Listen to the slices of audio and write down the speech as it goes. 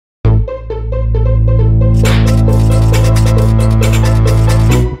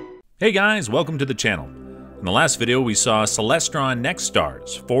Hey guys, welcome to the channel. In the last video we saw CELESTRON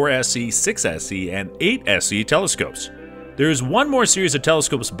NEXSTAR's 4SE, 6SE, and 8SE telescopes. There is one more series of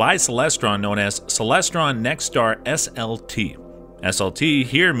telescopes by Celestron known as CELESTRON NEXSTAR SLT. SLT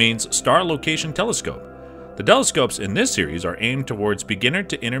here means Star Location Telescope. The telescopes in this series are aimed towards beginner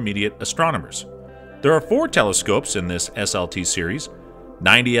to intermediate astronomers. There are 4 telescopes in this SLT series: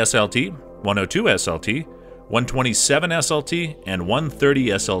 90 SLT, 102 SLT, 127 SLT, and 130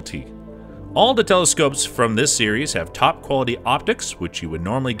 SLT. All the telescopes from this series have top quality optics, which you would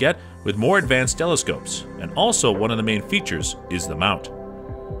normally get with more advanced telescopes, and also one of the main features is the mount.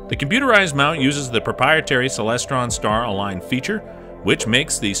 The computerized mount uses the proprietary Celestron Star Align feature, which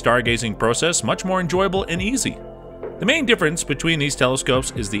makes the stargazing process much more enjoyable and easy. The main difference between these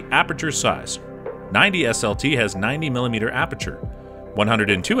telescopes is the aperture size. 90 SLT has 90mm aperture,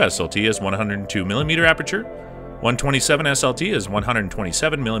 102 SLT has 102mm aperture, 127 SLT has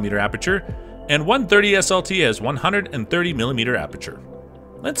 127mm aperture, and 130 SLT has 130mm aperture.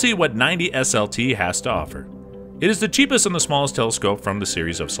 Let's see what 90 SLT has to offer. It is the cheapest and the smallest telescope from the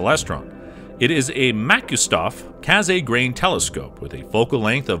series of Celestron. It is a Makustoff quasi-grain telescope with a focal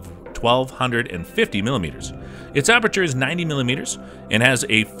length of 1250mm. Its aperture is 90mm and has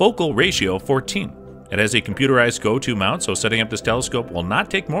a focal ratio of 14. It has a computerized go-to mount, so setting up this telescope will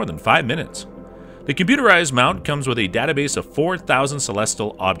not take more than 5 minutes. The computerized mount comes with a database of 4,000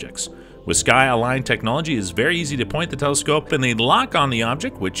 celestial objects. With Sky Align technology, it is very easy to point the telescope and then lock on the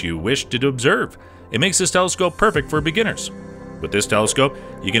object which you wish to observe. It makes this telescope perfect for beginners. With this telescope,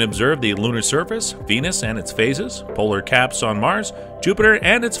 you can observe the lunar surface, Venus and its phases, polar caps on Mars, Jupiter,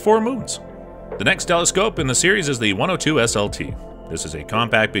 and its 4 moons. The next telescope in the series is the 102 SLT. This is a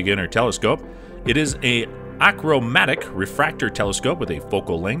compact beginner telescope. It is a achromatic refractor telescope with a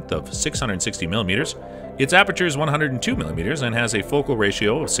focal length of 660mm. Its aperture is 102mm and has a focal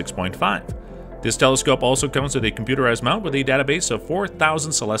ratio of 6.5. This telescope also comes with a computerized mount with a database of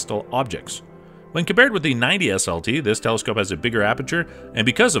 4,000 celestial objects. When compared with the 90 SLT, this telescope has a bigger aperture, and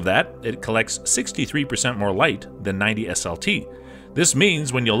because of that, it collects 63% more light than 90 SLT. This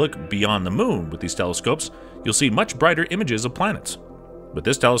means when you look beyond the moon with these telescopes, you'll see much brighter images of planets. With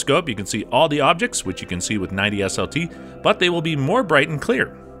this telescope, you can see all the objects, which you can see with 90 SLT, but they will be more bright and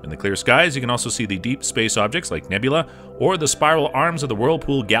clear. In the clear skies, you can also see the deep space objects like nebula or the spiral arms of the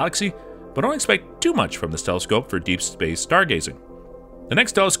Whirlpool galaxy, but don't expect too much from this telescope for deep space stargazing. The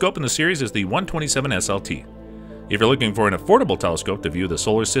next telescope in the series is the 127 SLT. If you're looking for an affordable telescope to view the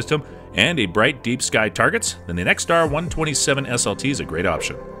solar system and a bright deep sky targets, then the NEXSTAR 127 SLT is a great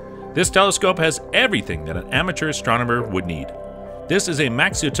option. This telescope has everything that an amateur astronomer would need. This is a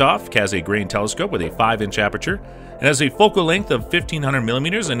Makustoff quasi-grain telescope with a 5-inch aperture. It has a focal length of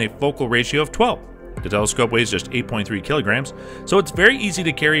 1500mm and a focal ratio of 12. The telescope weighs just 8.3 kilograms, so it's very easy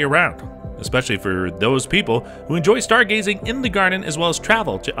to carry around, especially for those people who enjoy stargazing in the garden as well as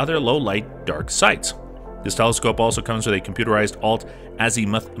travel to other low-light, dark sites. This telescope also comes with a computerized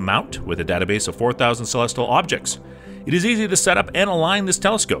alt-azimuth mount with a database of 4,000 celestial objects. It is easy to set up and align this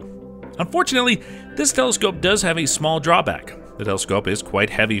telescope. Unfortunately, this telescope does have a small drawback. The telescope is quite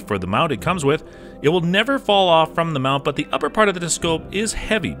heavy for the mount it comes with. It will never fall off from the mount, but the upper part of the telescope is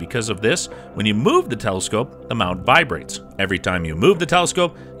heavy. Because of this, when you move the telescope, the mount vibrates. Every time you move the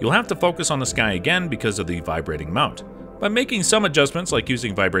telescope, you'll have to focus on the sky again because of the vibrating mount. By making some adjustments like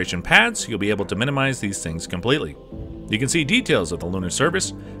using vibration pads, you'll be able to minimize these things completely. You can see details of the lunar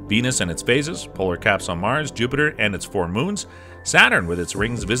surface, Venus and its phases, polar caps on Mars, Jupiter and its 4 moons, Saturn with its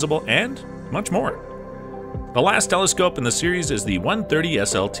rings visible, and much more. The last telescope in the series is the 130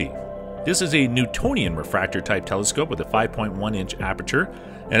 SLT. This is a Newtonian refractor type telescope with a 5.1-inch aperture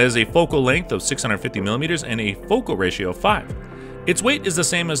and has a focal length of 650mm and a focal ratio of 5. Its weight is the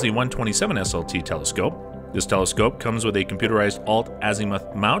same as the 127 SLT telescope. This telescope comes with a computerized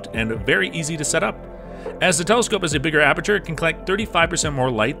alt-azimuth mount and very easy to set up. As the telescope has a bigger aperture, it can collect 35%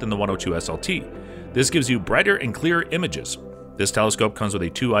 more light than the 102 SLT. This gives you brighter and clearer images. This telescope comes with a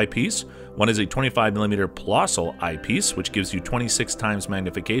 2 eyepiece. One is a 25mm Plossl eyepiece, which gives you 26 times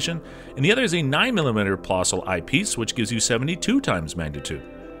magnification, and the other is a 9mm Plossl eyepiece, which gives you 72 times magnitude.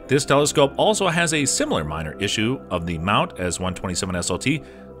 This telescope also has a similar minor issue of the mount as 127 SLT.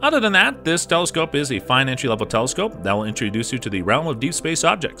 Other than that, this telescope is a fine entry-level telescope that will introduce you to the realm of deep space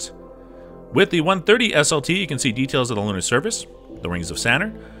objects. With the 130 SLT, you can see details of the lunar surface, the rings of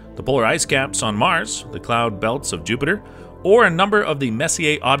Saturn, the polar ice caps on Mars, the cloud belts of Jupiter, or a number of the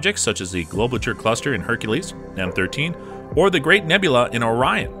Messier objects such as the Globature cluster in Hercules, M13, or the Great Nebula in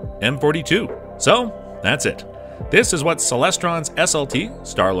Orion, M42. So, that's it. This is what Celestron's SLT,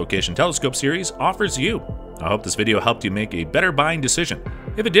 Star Location Telescope series, offers you. I hope this video helped you make a better buying decision.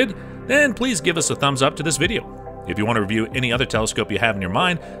 If it did, then please give us a thumbs up to this video. If you want to review any other telescope you have in your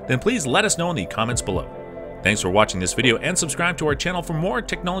mind, then please let us know in the comments below. Thanks for watching this video and subscribe to our channel for more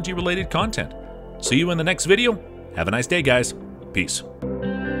technology-related content. See you in the next video. Have a nice day, guys. Peace.